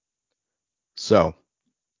So,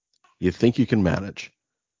 you think you can manage?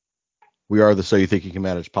 We are the So You Think You Can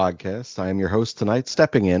Manage podcast. I am your host tonight,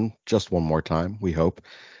 stepping in just one more time, we hope.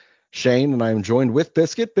 Shane, and I am joined with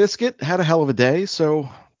Biscuit. Biscuit had a hell of a day, so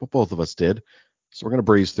well, both of us did. So we're going to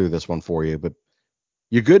breeze through this one for you. But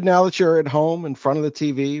you good now that you're at home in front of the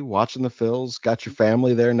TV, watching the Phils, got your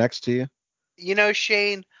family there next to you?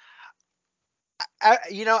 Shane,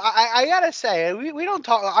 I gotta say, we don't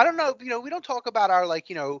talk. I don't know. We don't talk about our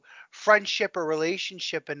friendship or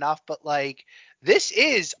relationship enough. But this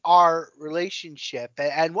is our relationship.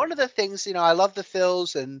 And one of the things, I love the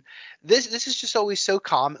Phils, and this is just always so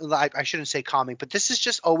calm. I shouldn't say calming, but this is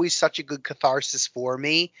just always such a good catharsis for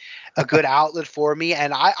me, a good outlet for me,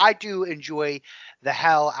 and I do enjoy the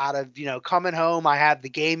hell out of coming home. I have the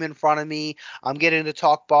game in front of me. I'm getting to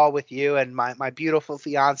talk ball with you, and my beautiful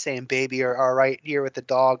fiance and baby are right here with the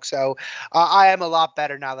dog. So I am a lot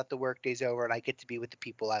better now that the workday's over and I get to be with the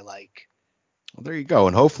people I like. Well, there you go.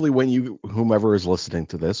 And hopefully, whomever is listening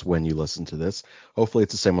to this, when you listen to this, hopefully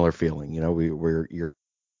it's a similar feeling. You're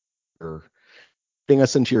inviting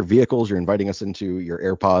us into your vehicles, you're inviting us into your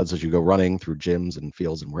AirPods as you go running through gyms and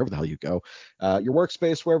fields and wherever the hell you go, your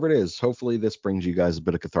workspace, wherever it is. Hopefully, this brings you guys a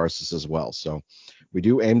bit of catharsis as well. So, we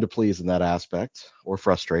do aim to please in that aspect or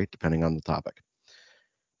frustrate, depending on the topic.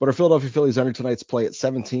 But our Philadelphia Phillies entered tonight's play at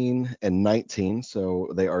 17 and 19, so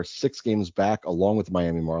they are 6 games back, along with the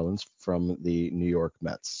Miami Marlins, from the New York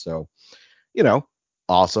Mets. So, you know,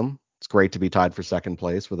 awesome. It's great to be tied for second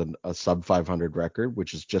place with a sub 500 record,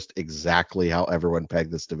 which is just exactly how everyone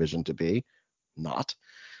pegged this division to be. Not.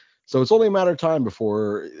 So it's only a matter of time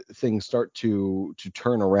before things start to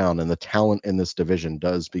turn around and the talent in this division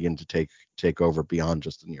does begin to take over beyond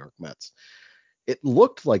just the New York Mets. It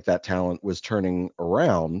looked like that talent was turning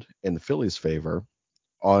around in the Phillies' favor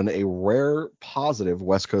on a rare positive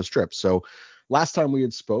West Coast trip. So last time we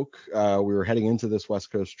had spoke, we were heading into this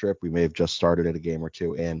West Coast trip. We may have just started at a game or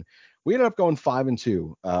two in. We ended up going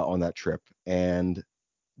 5-2 on that trip, and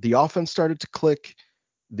the offense started to click.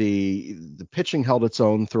 The pitching held its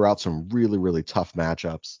own throughout some really tough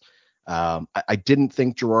matchups. I didn't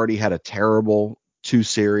think Girardi had a terrible two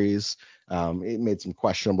series. He made some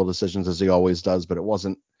questionable decisions as he always does, but it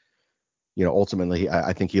wasn't, ultimately,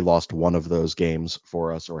 I think he lost one of those games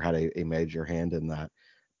for us or had a major hand in that.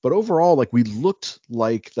 But overall, like, we looked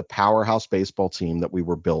like the powerhouse baseball team that we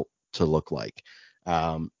were built to look like.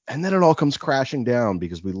 And then it all comes crashing down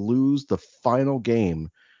because we lose the final game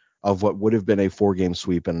of what would have been a 4-game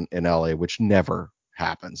sweep in LA, which never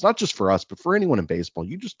happens. Not just for us, but for anyone in baseball.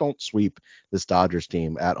 You just don't sweep this Dodgers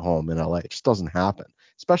team at home in LA. It just doesn't happen,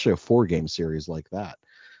 especially a 4-game series like that.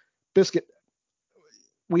 Biscuit,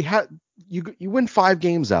 we had you win 5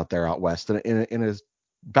 games out there out west in a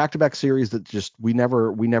back-to-back series that just we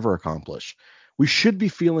never accomplish. We should be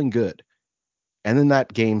feeling good, and then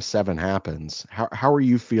that game 7 happens. How are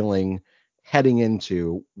you feeling heading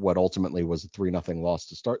into what ultimately was a 3-0 loss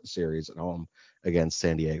to start the series at home against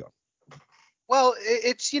San Diego? Well,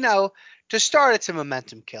 it's to start, it's a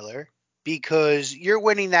momentum killer because you're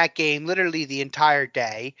winning that game literally the entire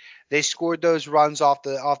day. They scored those runs off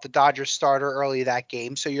the Dodgers starter early that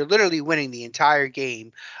game, so you're literally winning the entire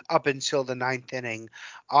game up until the ninth inning.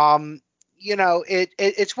 Um,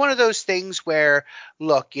 it's one of those things where,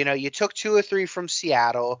 look, you took 2 or 3 from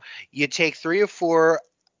Seattle, you take 3 or 4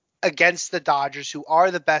 against the Dodgers, who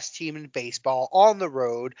are the best team in baseball, on the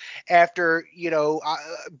road after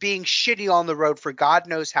being shitty on the road for God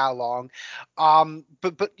knows how long.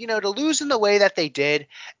 But to lose in the way that they did,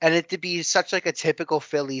 and it to be such like a typical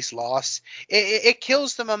Phillies loss, it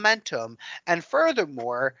kills the momentum. And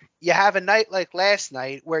furthermore, you have a night like last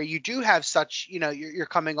night where you do have such you're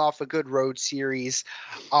coming off a good road series,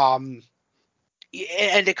 um,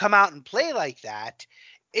 and to come out and play like that,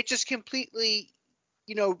 it just completely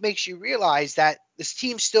makes you realize that this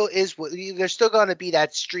team still is what they're still going to be,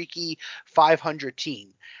 that streaky 500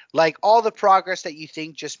 team. Like, all the progress that you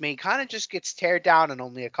think just made kind of just gets teared down in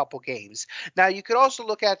only a couple games. Now, you could also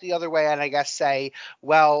look at it the other way and I guess say,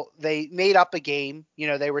 well, they made up a game.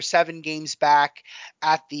 They were 7 games back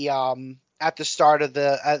at the start of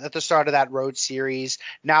that road series.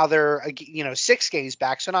 Now they're 6 games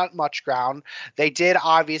back, so not much ground. They did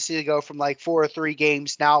obviously go from like 4 or 3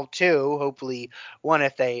 games now to hopefully one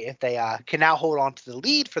if they can now hold on to the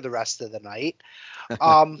lead for the rest of the night.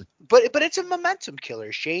 But it's a momentum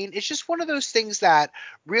killer, Shane. It's just one of those things that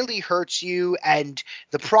really hurts you, and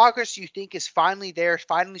the progress you think is finally there,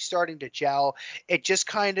 finally starting to gel. It just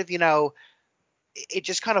kind of it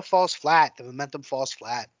just kind of falls flat. The momentum falls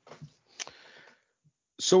flat.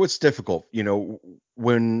 So it's difficult,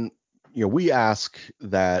 when we ask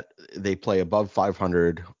that they play above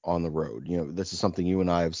 500 on the road. This is something you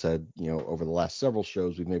and I have said, over the last several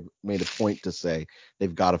shows. We've made a point to say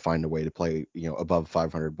they've got to find a way to play, above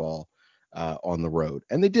 500 ball on the road.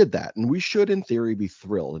 And they did that. And we should, in theory, be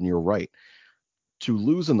thrilled. And you're right, to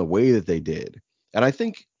lose in the way that they did. And I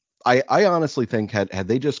think, I honestly think had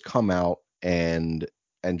they just come out and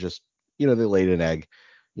just, they laid an egg,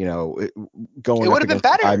 It going would up have been against a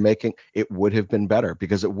guy better. making, it would have been better,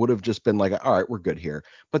 because it would have just been like, all right, we're good here.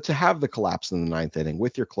 But to have the collapse in the ninth inning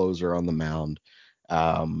with your closer on the mound,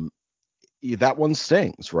 um, that one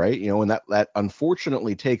stings, right? And that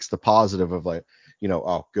unfortunately takes the positive of, like,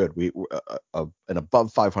 oh, good, we an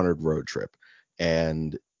above 500 road trip,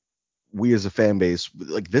 and we as a fan base,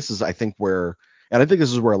 like, this is, I think, where, and I think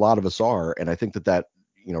this is where a lot of us are, and I think that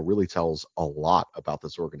really tells a lot about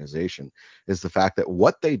this organization, is the fact that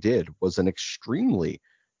what they did was an extremely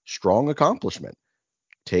strong accomplishment.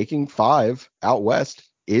 Taking 5 out west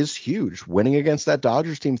is huge. Winning against that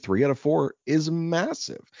Dodgers team 3 out of 4 is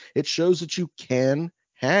massive. It shows that you can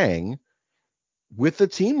hang with a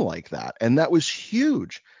team like that, and that was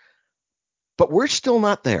huge. But we're still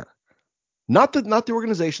not there. Not the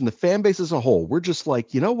organization, the fan base as a whole. We're just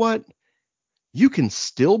like, you know what? You can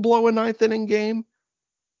still blow a ninth inning game.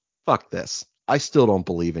 Fuck this. I still don't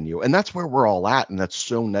believe in you. And that's where we're all at. And that's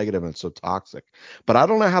so negative and so toxic. But I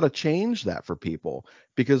don't know how to change that for people,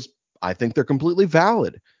 because I think they're completely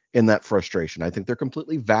valid in that frustration. I think they're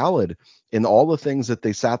completely valid in all the things that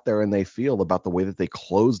they sat there and they feel about the way that they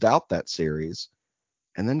closed out that series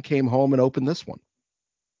and then came home and opened this one.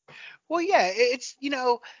 Well, yeah, it's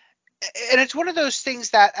and it's one of those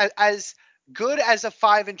things that, as good as a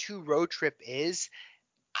 5-2 road trip is,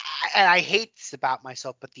 and I hate this about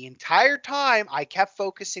myself, but the entire time I kept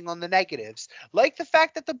focusing on the negatives, like the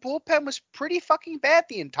fact that the bullpen was pretty fucking bad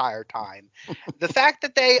the entire time, the fact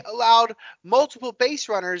that they allowed multiple base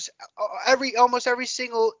runners almost every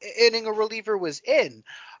single inning a reliever was in.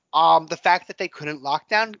 The fact that they couldn't lock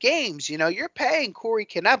down games. You're paying Corey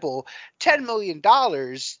Knebel $10 million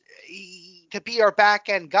to be our back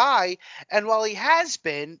end guy, and while he has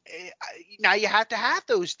been, now you have to have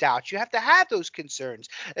those doubts. You have to have those concerns,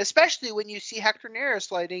 especially when you see Hector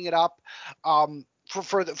Neris lighting it up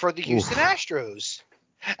for the Houston Oof. Astros.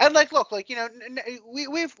 And like, look, like,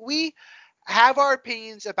 we have our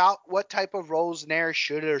opinions about what type of roles Nair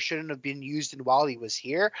should or shouldn't have been used in while he was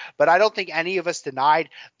here, but I don't think any of us denied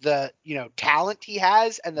the talent he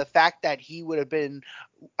has, and the fact that he would have been,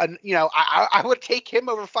 I would take him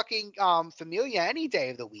over fucking Familia any day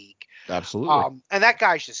of the week. Absolutely. And that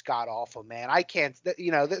guy's just god awful, man. I can't,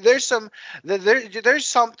 there's there's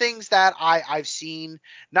some things that I've seen,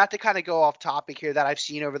 not to kind of go off topic here, that I've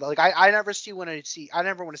seen over the, like, I never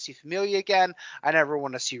want to see Familia again. I never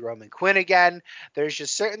want to see Roman Quinn again. There's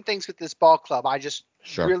just certain things with this ball club I just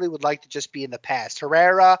Sure. really would like to just be in the past.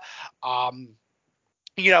 Herrera, I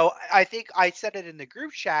think I said it in the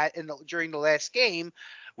group chat during the last game,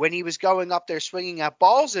 when he was going up there swinging at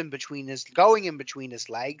balls going in between his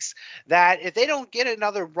legs, that if they don't get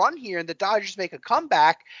another run here and the Dodgers make a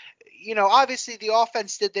comeback, obviously the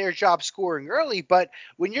offense did their job scoring early, but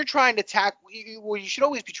when you're trying to you should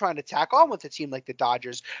always be trying to tack on with a team like the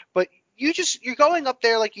Dodgers, but you're going up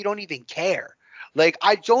there like you don't even care. Like,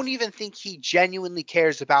 I don't even think he genuinely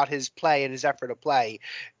cares about his play and his effort to play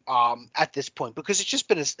at this point, because it's just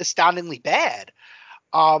been astoundingly bad.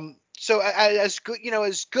 So as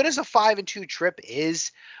good as a 5-2 trip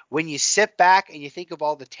is, when you sit back and you think of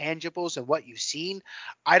all the tangibles and what you've seen,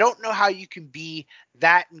 I don't know how you can be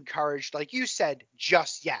that encouraged, like you said,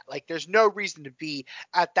 just yet. Like, there's no reason to be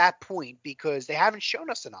at that point, because they haven't shown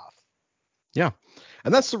us enough. Yeah.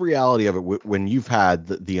 And that's the reality of it, when you've had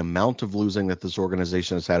the amount of losing that this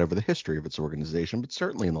organization has had over the history of its organization, but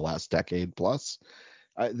certainly in the last decade plus.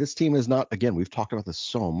 This team is not, again, we've talked about this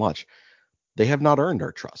so much. They have not earned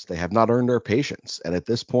our trust. They have not earned our patience. And at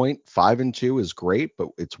this point, 5-2 is great, but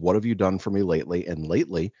it's, what have you done for me lately? And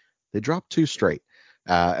lately, they dropped 2 straight.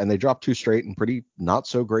 And they dropped 2 straight in pretty not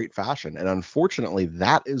so great fashion. And unfortunately,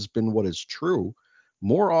 that has been what is true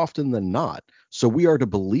more often than not. So we are to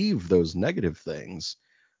believe those negative things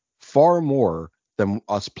far more than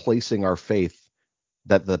us placing our faith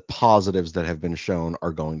that the positives that have been shown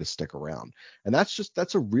are going to stick around. And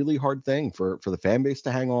that's a really hard thing for the fan base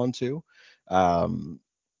to hang on to. Um,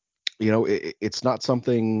 it's not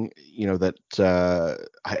something, that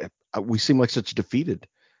we seem like such a defeated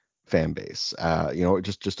fan base,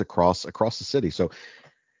 just across the city. So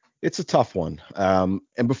it's a tough one.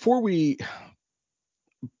 And before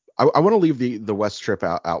I want to leave the West trip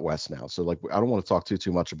out west now. So like I don't want to talk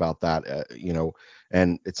too much about that,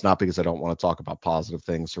 and it's not because I don't want to talk about positive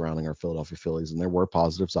things surrounding our Philadelphia Phillies, and there were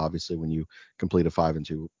positives obviously when you complete a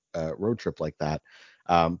 5-2 road trip like that.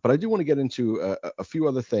 But I do want to get into a few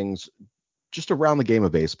other things just around the game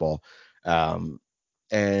of baseball,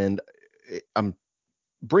 and I'm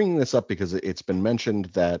bringing this up because it's been mentioned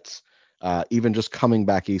that even just coming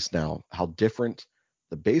back east now, how different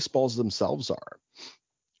the baseballs themselves are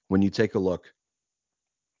when you take a look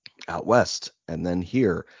out west and then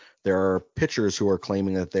here. There are pitchers who are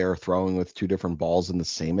claiming that they are throwing with two different balls in the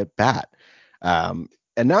same at bat. And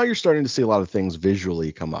now you're starting to see a lot of things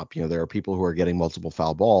visually come up. There are people who are getting multiple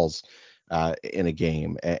foul balls in a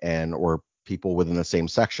game, or people within the same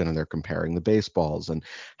section, and they're comparing the baseballs. And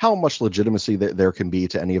how much legitimacy there can be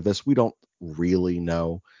to any of this, we don't really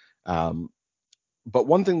know. But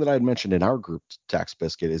one thing that I had mentioned in our group text,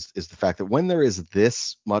 Biscuit, is the fact that when there is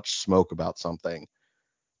this much smoke about something,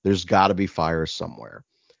 there's got to be fire somewhere.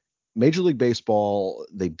 Major League Baseball,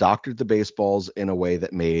 they doctored the baseballs in a way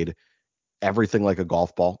that made everything like a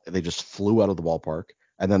golf ball. They just flew out of the ballpark,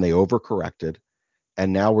 and then they overcorrected.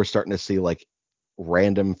 And now we're starting to see like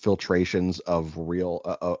random filtrations of real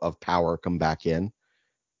of power come back in.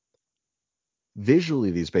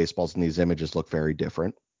 Visually, these baseballs and these images look very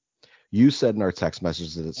different. You said in our text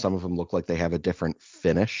messages that some of them look like they have a different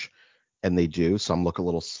finish, and they do. Some look a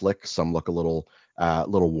little slick, some look a little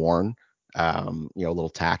worn, a little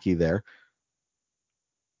tacky there.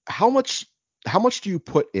 How much do you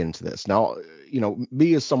put into this? Now,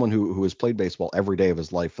 me as someone who has played baseball every day of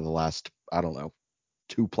his life for the last, I don't know,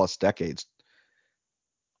 2+ decades,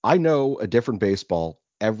 I know a different baseball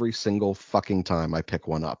every single fucking time I pick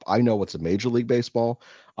one up. I know what's a Major League Baseball.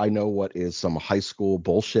 I know what is some high school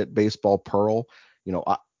bullshit baseball pearl.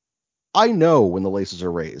 I know when the laces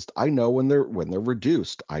are raised. I know when they're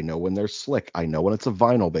reduced. I know when they're slick. I know when it's a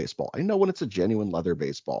vinyl baseball. I know when it's a genuine leather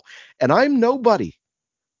baseball. And I'm nobody.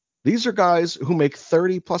 These are guys who make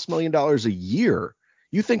 $30+ million a year.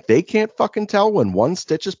 You think they can't fucking tell when one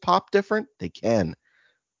stitch is popped different? They can.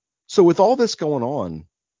 So with all this going on,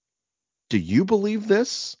 do you believe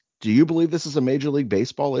this? Do you believe this is a Major League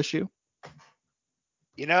Baseball issue?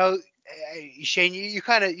 You know, Shane, you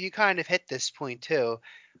kind of hit this point too.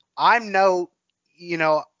 I'm no,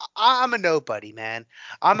 I'm a nobody, man.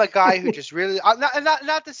 I'm a guy who just really, I'm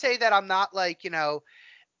not to say that I'm not like, an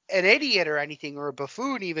idiot or anything or a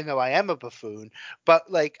buffoon, even though I am a buffoon. But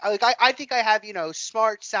I think I have,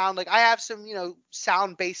 smart sound. Like I have some,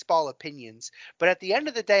 sound baseball opinions. But at the end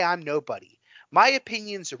of the day, I'm nobody. My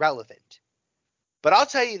opinion's irrelevant. But I'll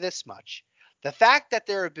tell you this much. The fact that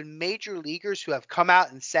there have been major leaguers who have come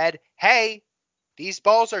out and said, hey, these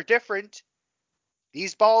balls are different.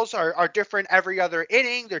 These balls are different every other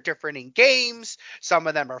inning. They're different in games. Some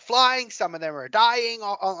of them are flying. Some of them are dying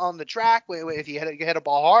on the track if you hit a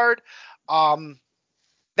ball hard.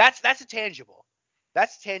 That's a tangible.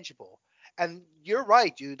 That's tangible. And you're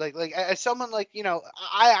right, dude. Like as someone like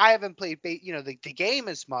I haven't played the game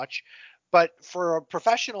as much, but for a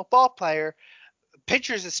professional ball player,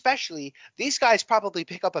 pitchers especially, these guys probably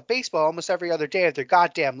pick up a baseball almost every other day of their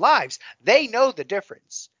goddamn lives. They know the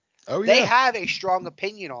difference. Oh They yeah. have a strong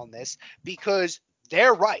opinion on this because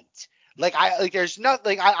they're right. There's not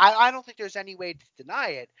like I don't think there's any way to deny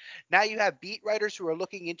it. Now you have beat writers who are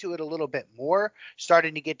looking into it a little bit more,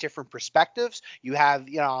 starting to get different perspectives. You have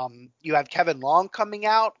Kevin Long coming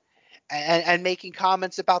out and making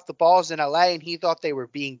comments about the balls in LA, and he thought they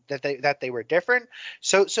were that they were different.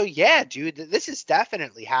 So yeah, dude, this is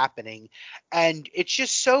definitely happening, and it's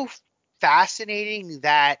just so fascinating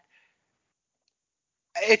that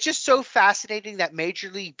Major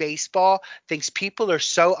League Baseball thinks people are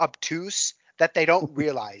so obtuse that they don't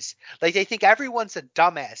realize. Like they think everyone's a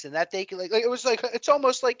dumbass and that they can like it was like it's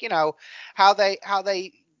almost like, how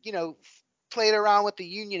they played around with the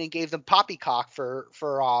union and gave them poppycock for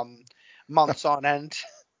months on end.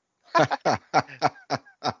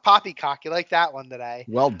 Poppycock, you like that one today?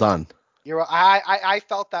 Well done. I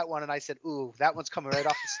felt that one and I said, ooh, that one's coming right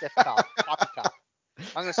off the stiff top. Poppycock.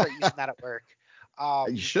 I'm gonna start using that at work. You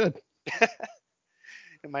Um, should.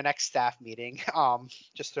 in my next staff meeting.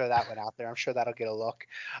 Just throw that one out there. I'm sure that'll get a look.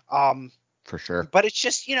 Um, For sure. but it's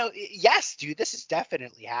just, yes, dude, this is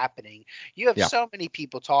definitely happening. You have Yeah. so many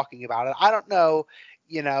people talking about it. I don't know,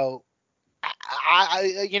 you know,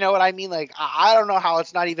 you know what I mean? Like, I don't know how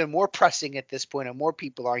it's not even more pressing at this point and more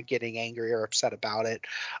people aren't getting angry or upset about it.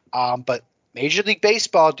 But Major League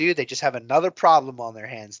Baseball, dude, they just have another problem on their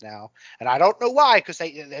hands now, and I don't know why, because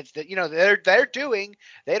they don't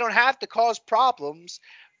have to cause problems,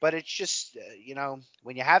 but it's just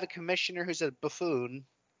when you have a commissioner who's a buffoon,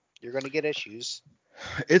 You're going to get issues.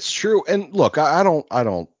 It's true. And look, I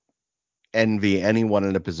don't envy anyone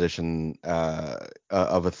in a position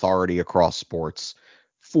of authority across sports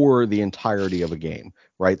for the entirety of a game,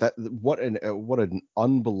 right? That what an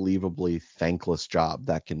unbelievably thankless job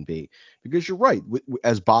that can be. Because you're right,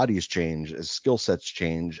 as bodies change, as skill sets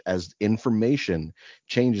change, as information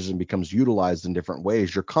changes and becomes utilized in different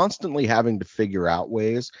ways, you're constantly having to figure out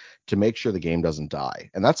ways to make sure the game doesn't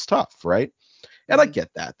die, and that's tough, right? And I get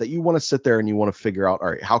that you want to sit there and you want to figure out,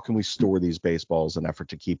 all right, how can we store these baseballs in effort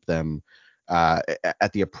to keep them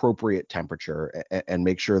at the appropriate temperature and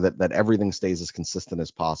make sure that everything stays as consistent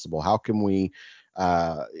as possible?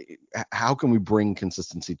 Uh, how can we bring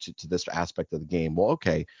consistency to this aspect of the game? Well,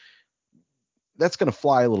 okay, that's going to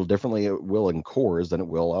fly a little differently. It will in cores than it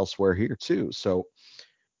will elsewhere here too. So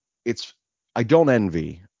it's I don't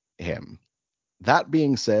envy him. That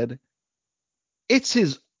being said, it's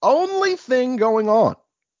his only thing going on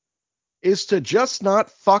is to just not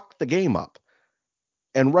fuck the game up.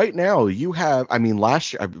 And right now you have, I mean,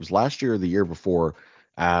 last year, it was last year or the year before,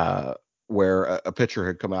 uh, where a pitcher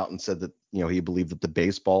had come out and said that, he believed that the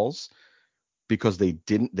baseballs, because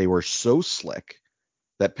they were so slick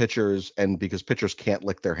that pitchers, and because pitchers can't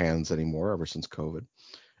lick their hands anymore ever since COVID,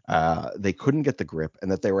 they couldn't get the grip,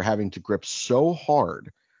 and that they were having to grip so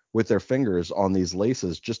hard with their fingers on these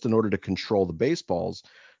laces just in order to control the baseballs.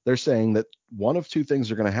 They're saying that one of two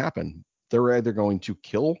things are going to happen. They're either going to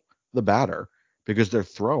kill the batter because they're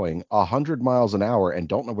throwing 100 miles an hour and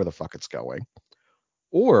don't know where the fuck it's going,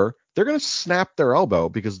 or they're going to snap their elbow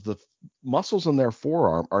because the muscles in their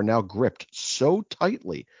forearm are now gripped so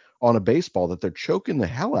tightly on a baseball that they're choking the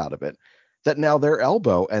hell out of it, that now their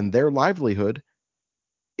elbow and their livelihood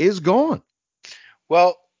is gone.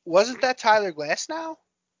 Well, wasn't that Tyler Glass now?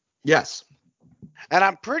 Yes. And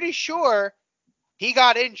I'm pretty sure he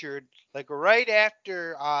got injured like right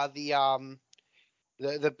after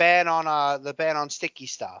the ban on sticky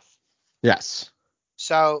stuff. Yes.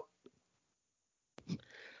 So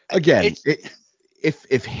Again, it's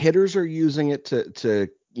if hitters are using it to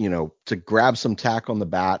grab some tack on the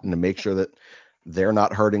bat and to make sure that they're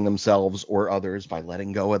not hurting themselves or others by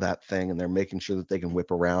letting go of that thing, and they're making sure that they can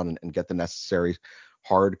whip around and get the necessary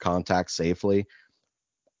hard contact safely,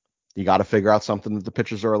 you got to figure out something that the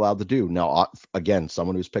pitchers are allowed to do. Now, again,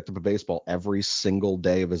 someone who's picked up a baseball every single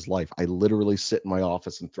day of his life, I literally sit in my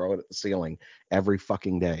office and throw it at the ceiling every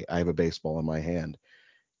fucking day. I have a baseball in my hand.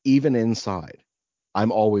 Even inside,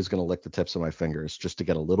 I'm always going to lick the tips of my fingers just to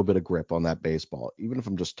get a little bit of grip on that baseball, even if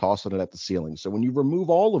I'm just tossing it at the ceiling. So when you remove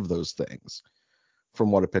all of those things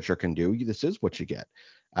from what a pitcher can do, this is what you get.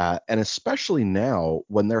 And especially now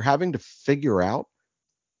when they're having to figure out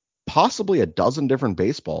possibly a dozen different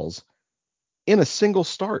baseballs in a single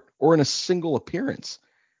start or in a single appearance.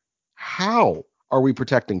 How are we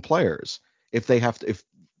protecting players if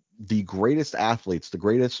the greatest athletes, the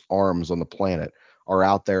greatest arms on the planet are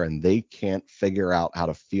out there and they can't figure out how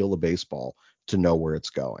to feel a baseball to know where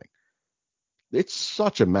it's going? It's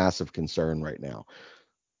such a massive concern right now.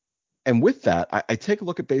 And with that, I take a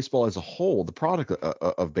look at baseball as a whole, the product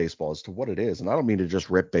of baseball as to what it is. And I don't mean to just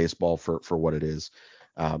rip baseball for what it is.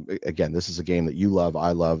 Again, this is a game that you love,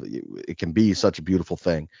 I love. It can be such a beautiful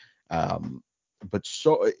thing. Um, but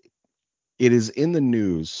so it is in the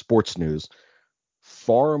news, sports news,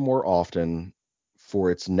 far more often for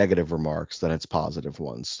its negative remarks than its positive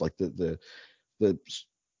ones. Like the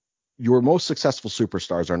your most successful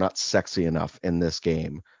superstars are not sexy enough in this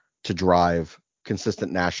game to drive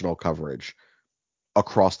consistent national coverage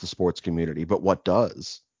across the sports community. But what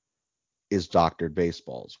does is doctored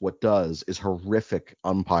baseballs. What does is horrific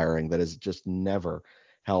umpiring that is just never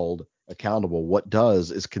held accountable. What does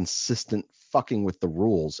is consistent fucking with the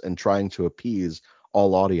rules and trying to appease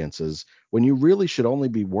all audiences when you really should only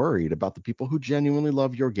be worried about the people who genuinely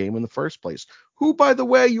love your game in the first place, who, by the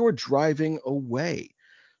way, you're driving away.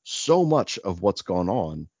 So much of what's gone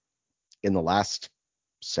on in the last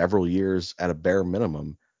several years at a bare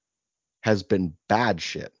minimum has been bad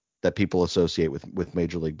shit that people associate with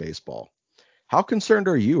Major League Baseball. How concerned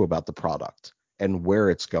are you about the product and where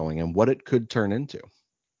it's going and what it could turn into?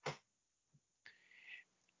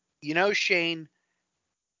 Shane,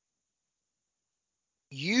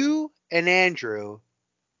 you and Andrew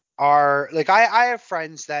are like I have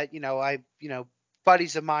friends that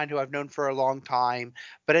buddies of mine who I've known for a long time,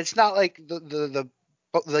 but it's not like the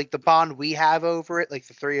like the bond we have over it, like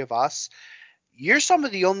the three of us. you're some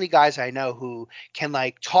of the only guys I know who can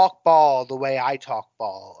like talk ball the way I talk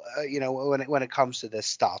ball. When it comes to this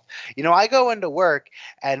stuff. I go into work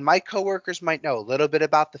and my coworkers might know a little bit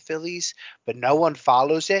about the Phillies, but no one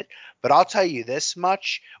follows it. But I'll tell you this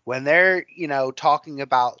much: when they're talking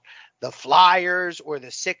about the Flyers or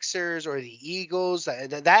the Sixers or the Eagles,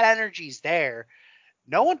 that energy's there.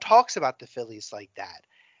 No one talks about the Phillies like that.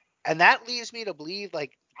 And that leads me to believe,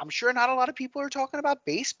 like, I'm sure not a lot of people are talking about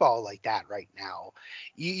baseball like that right now.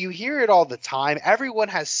 You hear it all the time. Everyone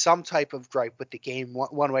has some type of gripe with the game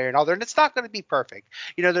one way or another, and it's not going to be perfect.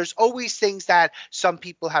 There's always things that some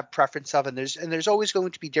people have preference of, and there's always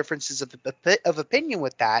going to be differences of opinion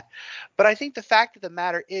with that. But I think the fact of the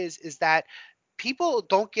matter is that people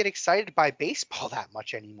don't get excited by baseball that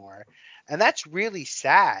much anymore, and that's really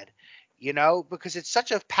sad, because it's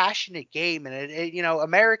such a passionate game, and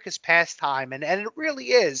America's pastime, and it really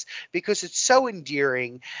is, because it's so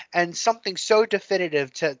endearing and something so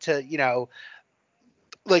definitive to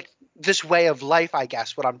like this way of life, I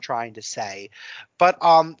guess, what I'm trying to say. But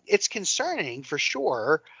it's concerning for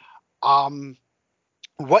sure. Um,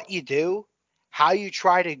 what you do, how you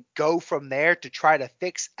try to go from there to try to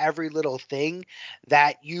fix every little thing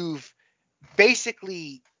that you've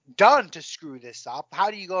basically done to screw this up.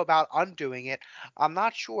 How do you go about undoing it? I'm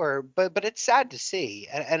not sure, but it's sad to see,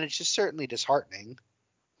 and it's just certainly disheartening.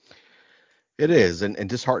 It is, and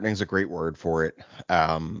disheartening is a great word for it.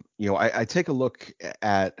 I take a look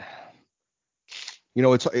at,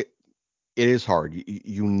 it is hard.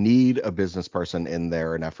 You need a business person in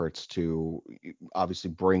there in efforts to obviously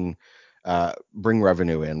bring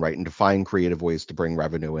revenue in, right? And to find creative ways to bring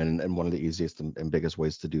revenue in. And one of the easiest and biggest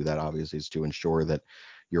ways to do that, obviously, is to ensure that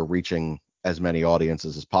you're reaching as many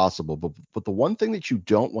audiences as possible. But the one thing that you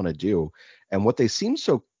don't want to do, and what they seem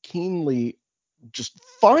so keenly just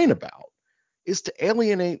fine about, is to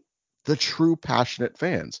alienate the true passionate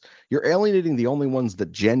fans. You're alienating the only ones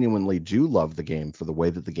that genuinely do love the game for the way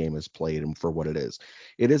that the game is played and for what it is.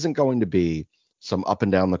 It isn't going to be some up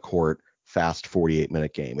and down the court fast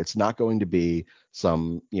 48-minute game. It's not going to be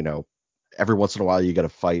some, every once in a while you got a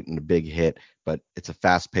fight and a big hit, but it's a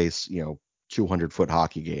fast paced, 200-foot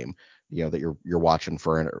hockey game, that you're watching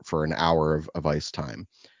for an hour of ice time.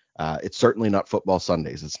 It's certainly not football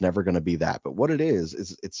Sundays. It's never going to be that. But what it is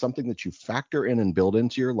it's something that you factor in and build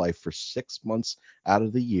into your life for 6 months out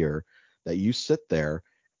of the year, that you sit there,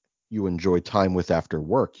 you enjoy time with after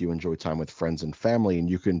work, you enjoy time with friends and family, and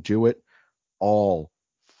you can do it all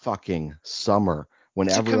fucking summer when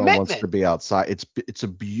It's a everyone wants to commitment. be outside. It's a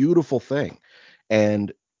beautiful thing.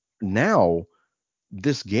 And now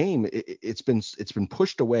this game, it's been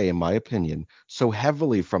pushed away, in my opinion, so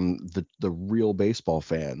heavily from the real baseball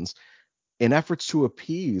fans in efforts to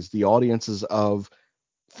appease the audiences of,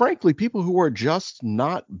 frankly, people who are just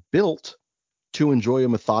not built to enjoy a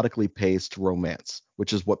methodically paced romance,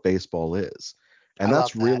 which is what baseball is. I And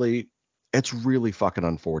love that. it's really fucking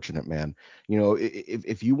unfortunate, man.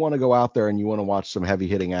 If you want to go out there and you want to watch some heavy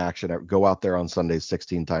hitting action, go out there on Sundays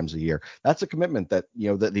 16 times a year. That's a commitment that,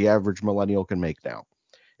 that the average millennial can make now.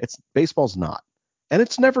 It's baseball's not, and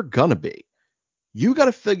it's never gonna be. You got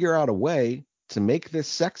to figure out a way to make this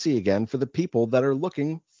sexy again for the people that are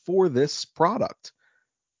looking for this product.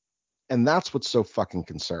 And that's what's so fucking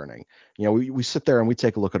concerning. We sit there and we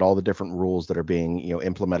take a look at all the different rules that are being,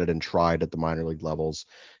 implemented and tried at the minor league levels.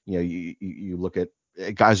 You look at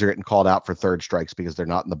guys are getting called out for third strikes because they're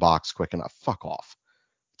not in the box quick enough. Fuck off.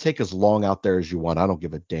 Take as long out there as you want. I don't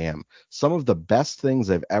give a damn. Some of the best things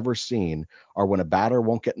I've ever seen are when a batter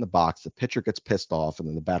won't get in the box, the pitcher gets pissed off, and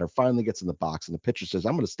then the batter finally gets in the box, and the pitcher says,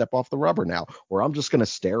 I'm going to step off the rubber now, or I'm just going to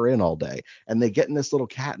stare in all day. And they get in this little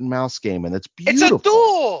cat and mouse game, and it's It's a beautiful.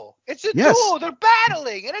 duel. It's a Yes, duel. They're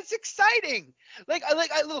battling, and it's exciting.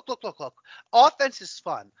 I look. Offense is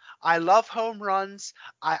fun. I love home runs.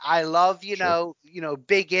 I love sure.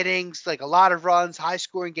 big innings, like a lot of runs, high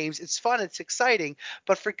scoring games. It's fun. It's exciting.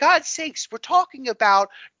 But for God's sakes, we're talking about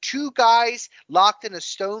two guys locked in a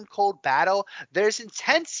stone cold battle. There's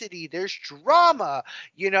intensity. There's drama.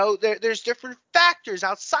 There's different factors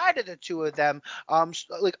outside of the two of them,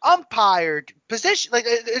 like umpire position, like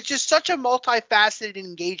it's just such a multifaceted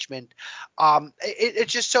engagement.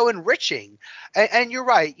 It's just so enriching, and you're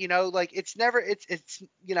right. Like it's never, it's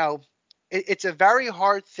it's a very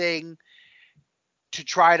hard thing to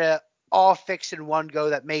try to all fix in one go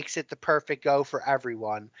that makes it the perfect go for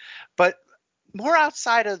everyone. But more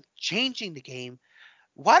outside of changing the game,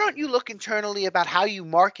 why don't you look internally about how you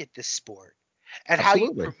market this sport and how you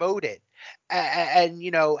Absolutely. promote it? and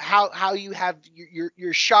how you have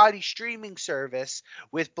your shoddy streaming service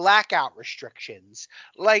with blackout restrictions.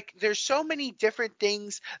 Like, there's so many different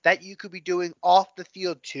things that you could be doing off the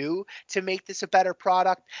field too to make this a better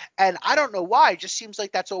product, and I don't know why. It just seems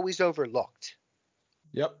like that's always overlooked.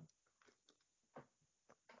 Yep.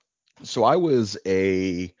 So I was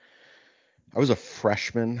a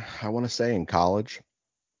freshman, I want to say, in college,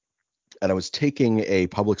 and I was taking a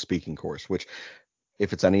public speaking course, which,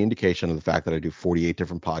 if it's any indication of the fact that I do 48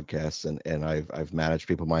 different podcasts and I've managed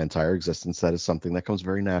people my entire existence, that is something that comes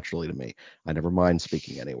very naturally to me. I never mind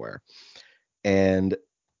speaking anywhere. And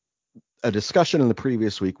a discussion in the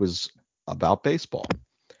previous week was about baseball.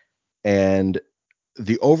 And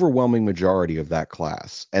the overwhelming majority of that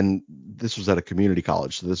class, and this was at a community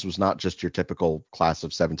college, so this was not just your typical class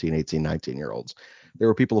of 17, 18, 19-year-olds. There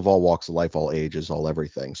were people of all walks of life, all ages, all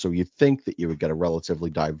everything. So you'd think that you would get a relatively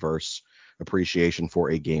diverse appreciation for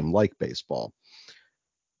a game like baseball.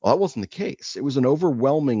 Well, that wasn't the case. It was an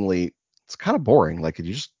overwhelmingly, it's kind of boring. Like, you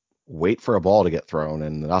just wait for a ball to get thrown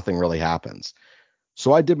and nothing really happens.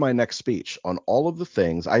 So I did my next speech on all of the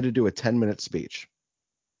things. I had to do a 10-minute speech.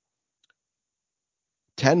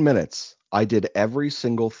 10 minutes, I did every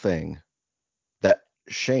single thing that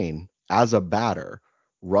Shane, as a batter,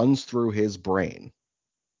 runs through his brain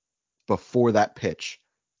before that pitch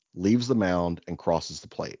leaves the mound and crosses the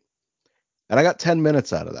plate. And I got 10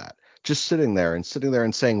 minutes out of that, just sitting there and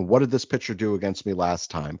saying, what did this pitcher do against me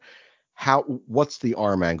last time? What's the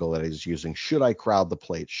arm angle that he's using? Should I crowd the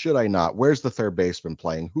plate? Should I not? Where's the third baseman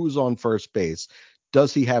playing? Who's on first base?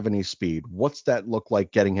 Does he have any speed? What's that look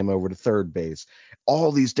like getting him over to third base?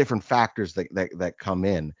 All these different factors that come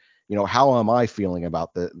in. How am I feeling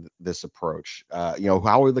about this approach?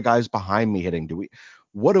 How are the guys behind me hitting?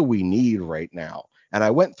 What do we need right now? And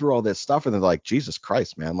I went through all this stuff, and they're like, Jesus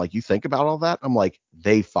Christ, man, like, you think about all that? I'm like,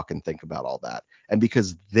 they fucking think about all that. And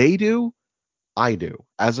because they do, I do.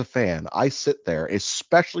 As a fan, I sit there,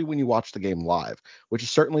 especially when you watch the game live, which is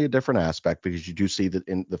certainly a different aspect because you do see that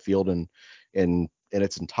in the field in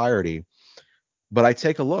its entirety. But I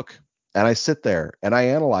take a look and I sit there and I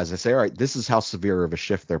analyze. I say, all right, this is how severe of a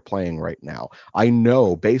shift they're playing right now. I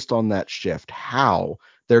know based on that shift how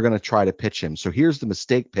they're going to try to pitch him. So here's the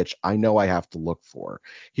mistake pitch I know I have to look for.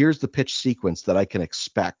 Here's the pitch sequence that I can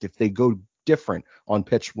expect. If they go different on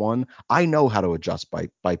pitch one, I know how to adjust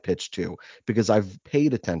by pitch two because I've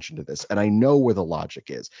paid attention to this and I know where the logic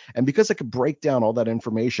is. And because I could break down all that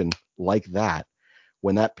information like that,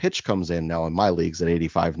 when that pitch comes in, now in my leagues at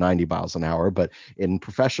 85, 90 miles an hour, but in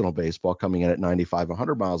professional baseball coming in at 95,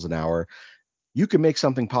 100 miles an hour, you can make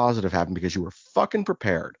something positive happen because you were fucking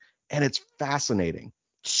prepared. And it's fascinating.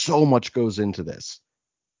 So much goes into this.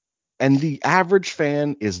 And the average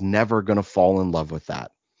fan is never going to fall in love with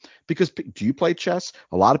that. Because do you play chess?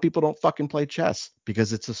 A lot of people don't fucking play chess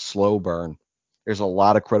because it's a slow burn. There's a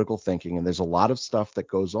lot of critical thinking and there's a lot of stuff that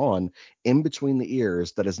goes on in between the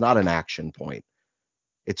ears that is not an action point.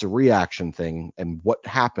 It's a reaction thing. And what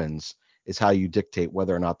happens is how you dictate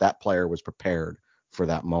whether or not that player was prepared for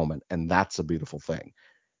that moment. And that's a beautiful thing.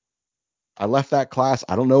 I left that class.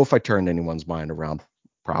 I don't know if I turned anyone's mind around.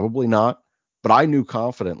 Probably not. But I knew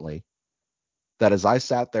confidently that as I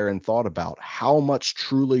sat there and thought about how much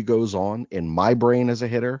truly goes on in my brain as a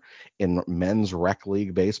hitter in men's rec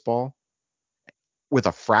league baseball with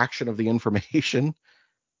a fraction of the information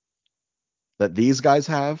that these guys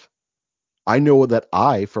have, I know that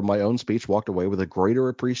I, from my own speech, walked away with a greater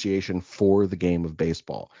appreciation for the game of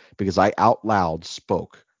baseball because I out loud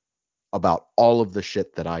spoke about all of the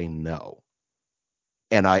shit that I know.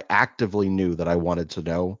 And I actively knew that I wanted to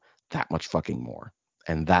know that much fucking more.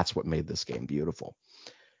 And that's what made this game beautiful.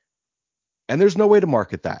 And there's no way to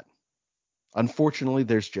market that. Unfortunately,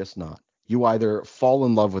 there's just not. You either fall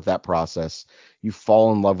in love with that process, you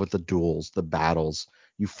fall in love with the duels, the battles,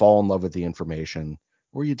 you fall in love with the information,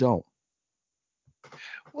 or you don't.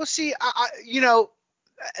 Well, see,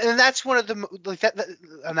 and that's one of the like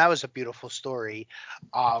and that was a beautiful story.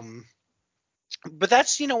 Um, but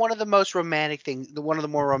that's one of the most romantic things, one of the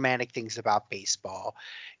more romantic things about baseball.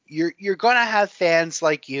 You're gonna have fans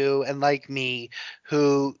like you and like me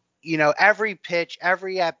who every pitch,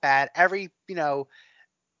 every at bat, every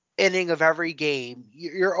inning of every game,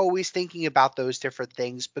 you're always thinking about those different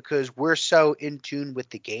things because we're so in tune with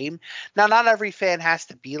the game. Now, not every fan has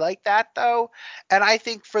to be like that, though. And I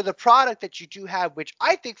think for the product that you do have, which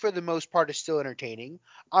I think for the most part is still entertaining,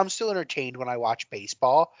 I'm still entertained when I watch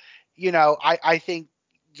baseball. I think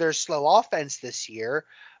there's slow offense this year,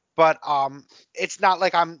 but it's not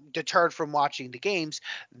like I'm deterred from watching the games.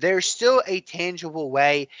 There's still a tangible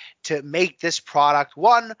way to make this product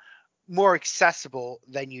one more accessible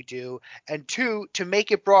than you do, and two, to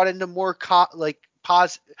make it brought into more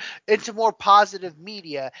into more positive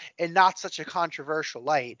media and not such a controversial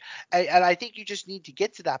light. And I think you just need to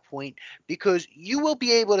get to that point, because you will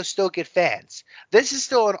be able to still get fans. This is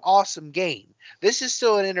still an awesome game. This is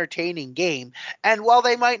still an entertaining game. And while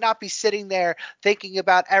they might not be sitting there thinking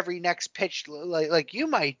about every next pitch like you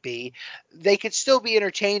might be, they could still be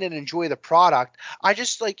entertained and enjoy the product. I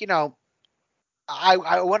just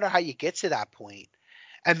I wonder how you get to that point.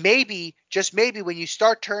 And maybe, just maybe, when you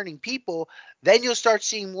start turning people, then you'll start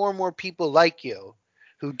seeing more and more people like you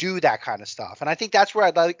who do that kind of stuff. And I think that's where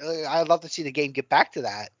I'd love to see the game get back to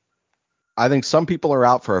that. I think some people are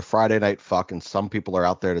out for a Friday night fuck, and some people are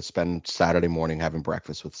out there to spend Saturday morning having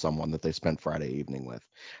breakfast with someone that they spent Friday evening with.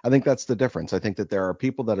 I think that's the difference. I think that there are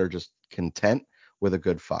people that are just content with a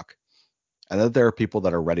good fuck, and that there are people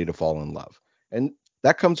that are ready to fall in love. And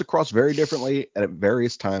that comes across very differently at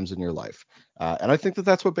various times in your life. And I think that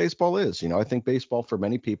that's what baseball is. I think baseball for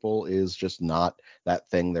many people is just not that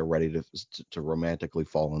thing they're ready to romantically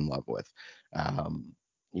fall in love with. Um,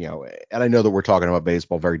 and I know that we're talking about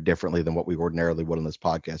baseball very differently than what we ordinarily would on this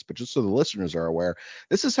podcast, but just so the listeners are aware,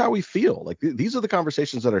 this is how we feel. Like these are the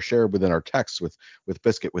conversations that are shared within our texts with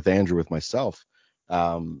Biscuit, with Andrew, with myself.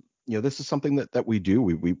 This is something that we do.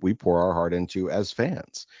 We pour our heart into as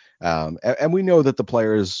fans. And we know that the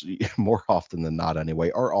players, more often than not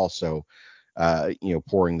anyway, are also,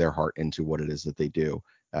 pouring their heart into what it is that they do.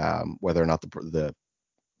 Whether or not the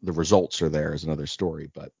results are there is another story.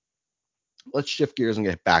 But let's shift gears and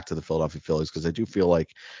get back to the Philadelphia Phillies, because I do feel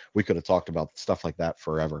like we could have talked about stuff like that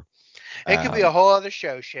forever. It could be a whole other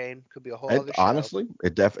show, Shane. Could be a whole other show. Honestly,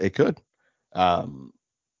 it could.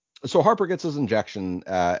 So Harper gets his injection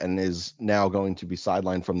and is now going to be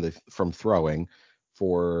sidelined from throwing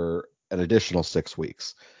for an additional 6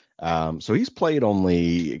 weeks. So he's played I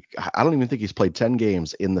don't even think he's played 10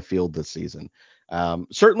 games in the field this season.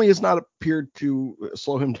 Certainly has not appeared to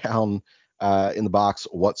slow him down in the box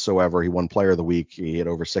whatsoever. He won Player of the Week. He hit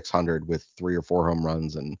over 600 with 3 or 4 home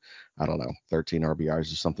runs and, I don't know, 13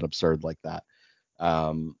 RBIs or something absurd like that.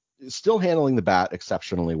 Still handling the bat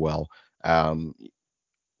exceptionally well.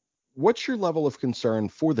 What's your level of concern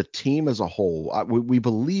for the team as a whole? We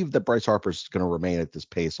believe that Bryce Harper's going to remain at this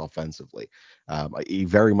pace offensively. He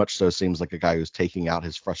very much so seems like a guy who's taking out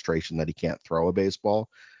his frustration that he can't throw a baseball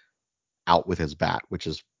out with his bat, which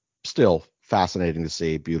is still fascinating to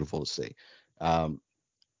see, beautiful to see.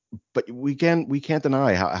 But we can't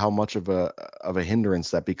deny how much of a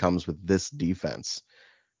hindrance that becomes with this defense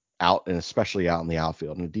out, and especially out in the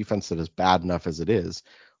outfield, and a defense that is bad enough as it is.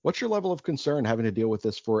 What's your level of concern having to deal with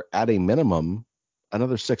this for, at a minimum,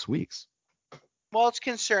 another 6 weeks? Well, it's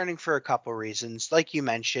concerning for a couple reasons. Like you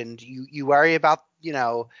mentioned, you worry about,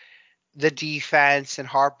 the defense and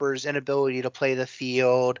Harper's inability to play the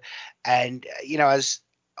field. And, as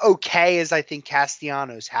okay as I think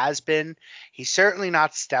Castellanos has been, he's certainly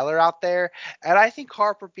not stellar out there. And I think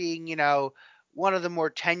Harper being, one of the more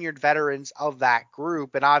tenured veterans of that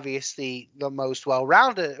group, and obviously the most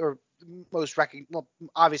well-rounded, or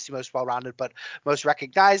obviously most well-rounded, but most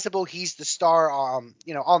recognizable. He's the star, on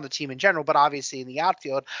the team in general, but obviously in the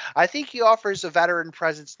outfield, I think he offers a veteran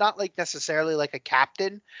presence, not like necessarily like a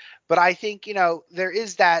captain, but I think, there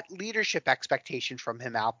is that leadership expectation from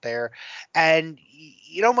him out there, and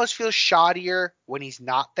it almost feels shoddier when he's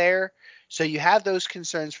not there. So you have those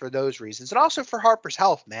concerns for those reasons, and also for Harper's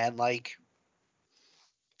health, man. Like,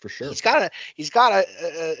 for sure, he's got a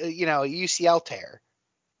UCL tear.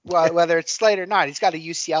 Well, whether it's slight or not, he's got a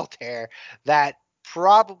UCL tear that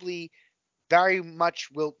probably very much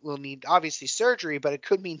will need, obviously, surgery, but it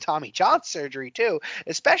could mean Tommy John surgery too,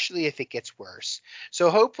 especially if it gets worse. So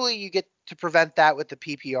hopefully you get to prevent that with the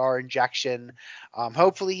PPR injection.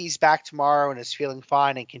 Hopefully he's back tomorrow and is feeling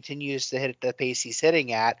fine and continues to hit at the pace he's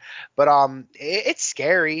hitting at. But it's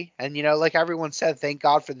scary, and like everyone said, thank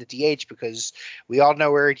God for the DH, because we all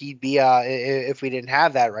know where he'd be if we didn't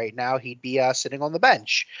have that right now. He'd be sitting on the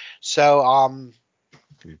bench. So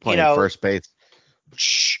playing first base.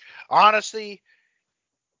 Honestly,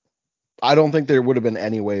 I don't think there would have been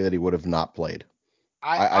any way that he would have not played.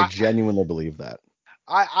 I genuinely believe that.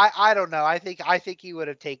 I don't know. I think he would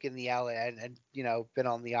have taken the L and been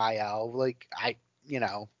on the IL. Like, I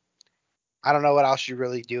don't know what else you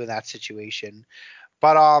really do in that situation.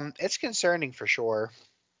 But it's concerning for sure.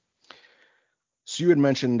 So you had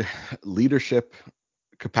mentioned leadership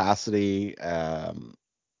capacity and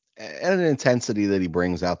an intensity that he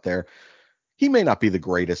brings out there. He may not be the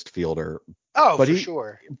greatest fielder. Oh, for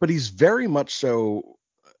sure. But he's very much so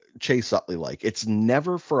Chase Utley like. It's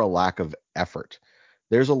never for a lack of effort.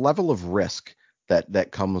 There's a level of risk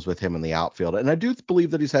that comes with him in the outfield. And I do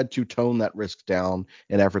believe that he's had to tone that risk down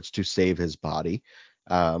in efforts to save his body.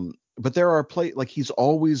 But there are like he's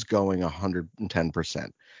always going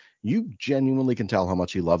 110%. You genuinely can tell how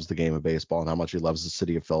much he loves the game of baseball and how much he loves the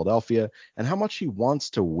city of Philadelphia and how much he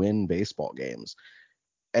wants to win baseball games.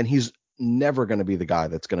 And he's never going to be the guy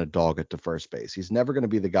that's going to dog it to first base. He's never going to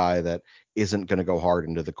be the guy that isn't going to go hard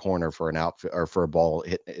into the corner for an outfield or for a ball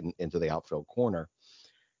hit into the outfield corner.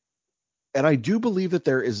 And I do believe that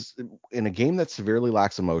there is, in a game that severely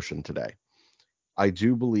lacks emotion today, I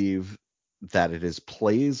do believe that it is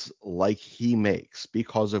plays like he makes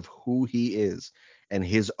because of who he is and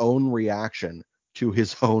his own reaction to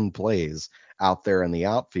his own plays out there in the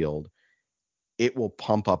outfield. It will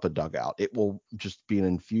pump up a dugout. It will just be an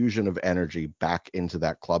infusion of energy back into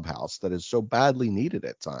that clubhouse that is so badly needed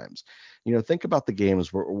at times. Think about the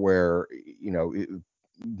games where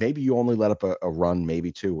maybe you only let up a run,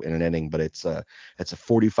 maybe two in an inning, but it's a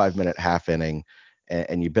 45-minute half inning,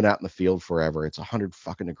 and you've been out in the field forever. It's 100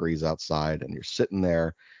 fucking degrees outside, and you're sitting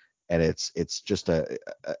there, and it's just a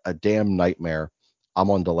damn nightmare. I'm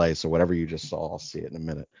on delay, so whatever you just saw, I'll see it in a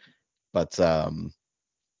minute. But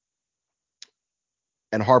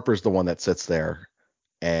and Harper's the one that sits there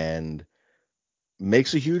and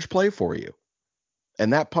makes a huge play for you.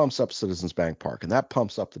 And that pumps up Citizens Bank Park, and that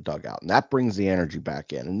pumps up the dugout, and that brings the energy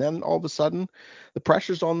back in. And then all of a sudden, the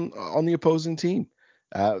pressure's on the opposing team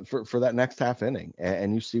for that next half inning,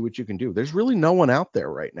 and you see what you can do. There's really no one out there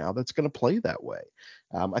right now that's going to play that way.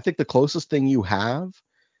 I think the closest thing you have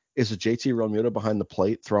is a JT Realmuto behind the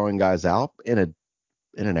plate throwing guys out in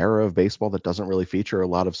an era of baseball that doesn't really feature a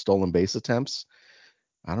lot of stolen base attempts.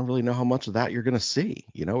 I don't really know how much of that you're going to see.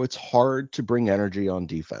 It's hard to bring energy on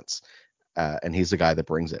defense. And he's the guy that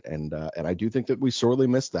brings it. And I do think that we sorely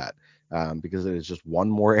miss that because it is just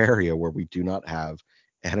one more area where we do not have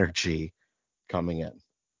energy coming in.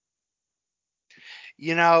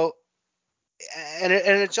 And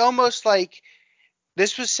it's almost like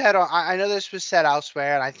this was said on, I know this was said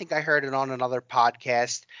elsewhere, and I think I heard it on another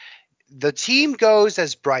podcast. The team goes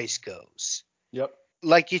as Bryce goes. Yep.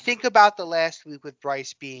 Like, you think about the last week with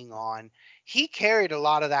Bryce being on, he carried a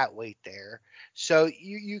lot of that weight there. So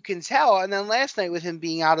you can tell. And then last night with him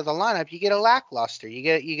being out of the lineup, you get a lackluster, you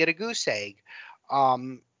get a goose egg.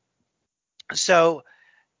 So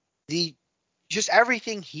the just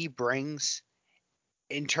everything he brings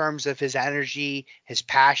in terms of his energy, his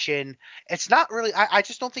passion, it's not really. I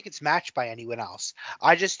just don't think it's matched by anyone else.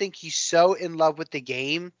 I just think he's so in love with the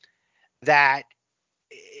game that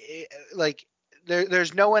like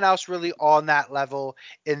there's no one else really on that level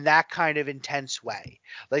in that kind of intense way.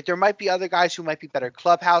 Like, there might be other guys who might be better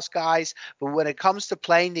clubhouse guys, but when it comes to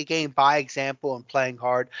playing the game by example and playing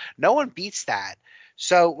hard, no one beats that.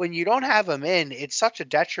 So when you don't have him in, it's such a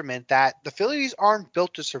detriment that the Phillies aren't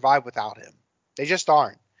built to survive without him. They just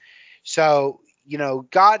aren't. So,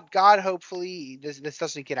 God, hopefully this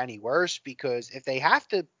doesn't get any worse, because if they have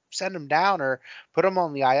to send him down or put him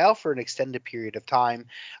on the IL for an extended period of time,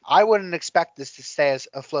 I wouldn't expect this to stay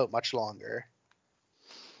afloat much longer.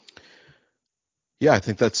 Yeah, I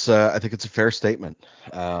think it's a fair statement.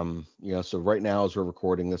 So right now as we're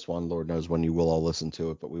recording this one, Lord knows when you will all listen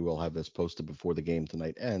to it, but we will have this posted before the game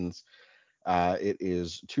tonight ends. It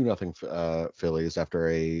is 2-0 Phillies after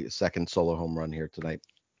a second solo home run here tonight,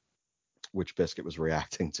 which Biscuit was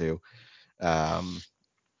reacting to.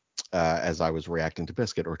 As I was reacting to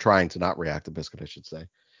Biscuit, or trying to not react to Biscuit, I should say.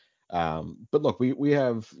 But look, we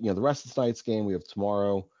have the rest of tonight's game. We have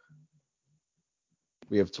tomorrow.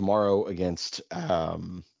 We have tomorrow against.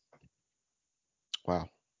 Wow,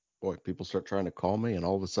 boy, people start trying to call me, and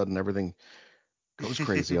all of a sudden everything goes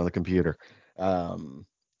crazy on the computer.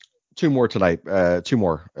 Two more tonight. Two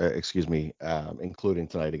more, excuse me, including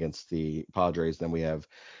tonight against the Padres. Then we have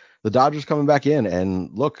the Dodgers coming back in,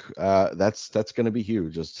 and look, that's going to be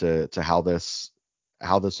huge as to how this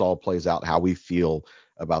all plays out, how we feel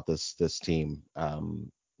about this team,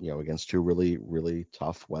 against two really really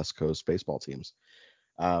tough West Coast baseball teams.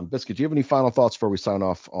 Biscuit, do you have any final thoughts before we sign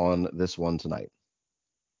off on this one tonight?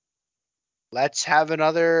 Let's have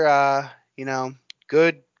another,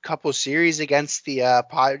 good couple series against the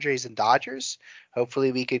Padres and Dodgers.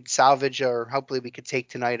 Hopefully we could salvage, or hopefully we could take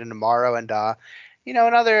tonight and tomorrow, and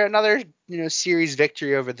another series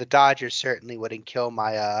victory over the Dodgers certainly wouldn't kill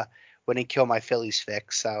my Phillies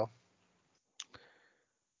fix. So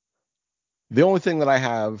the only thing that I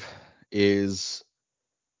have is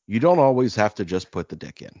you don't always have to just put the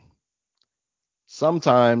dick in.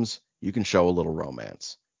 Sometimes you can show a little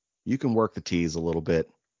romance. You can work the tease a little bit.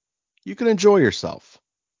 You can enjoy yourself.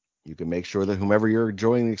 You can make sure that whomever you're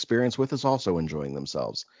enjoying the experience with is also enjoying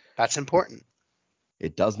themselves. that's important.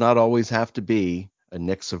 It does not always have to be a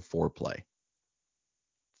nix of foreplay.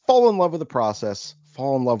 Fall in love with the process,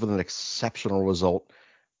 fall in love with an exceptional result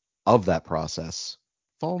of that process,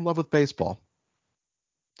 fall in love with baseball.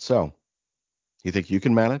 So, you think you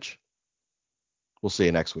can manage? We'll see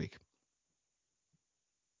you next week.